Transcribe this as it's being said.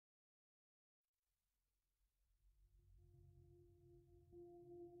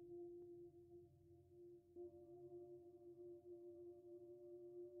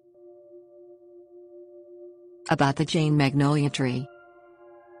About the Jane Magnolia tree.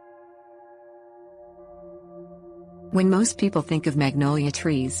 When most people think of magnolia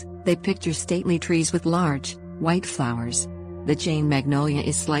trees, they picture stately trees with large, white flowers. The Jane Magnolia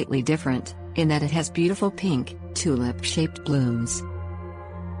is slightly different, in that it has beautiful pink, tulip-shaped blooms.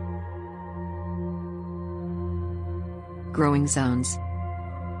 Growing zones.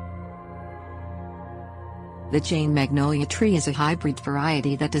 The Jane Magnolia tree is a hybrid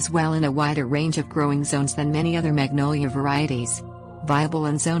variety that does well in a wider range of growing zones than many other magnolia varieties. Viable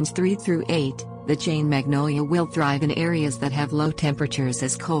in zones 3 through 8, the Jane Magnolia will thrive in areas that have low temperatures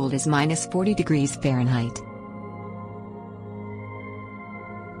as cold as -40 degrees Fahrenheit.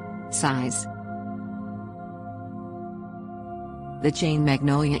 Size. The Jane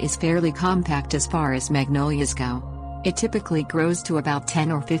Magnolia is fairly compact as far as magnolias go. It typically grows to about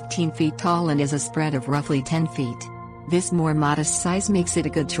 10 or 15 feet tall and is a spread of roughly 10 feet. This more modest size makes it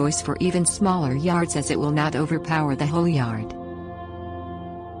a good choice for even smaller yards as it will not overpower the whole yard.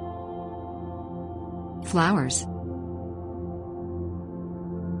 Flowers.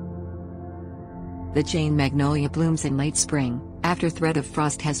 The Jane Magnolia blooms in late spring, after threat of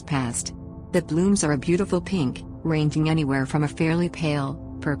frost has passed. The blooms are a beautiful pink, ranging anywhere from a fairly pale,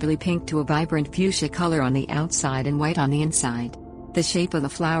 purpley pink to a vibrant fuchsia color on the outside and white on the inside. The shape of the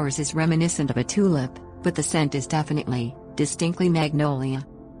flowers is reminiscent of a tulip, but the scent is distinctly magnolia.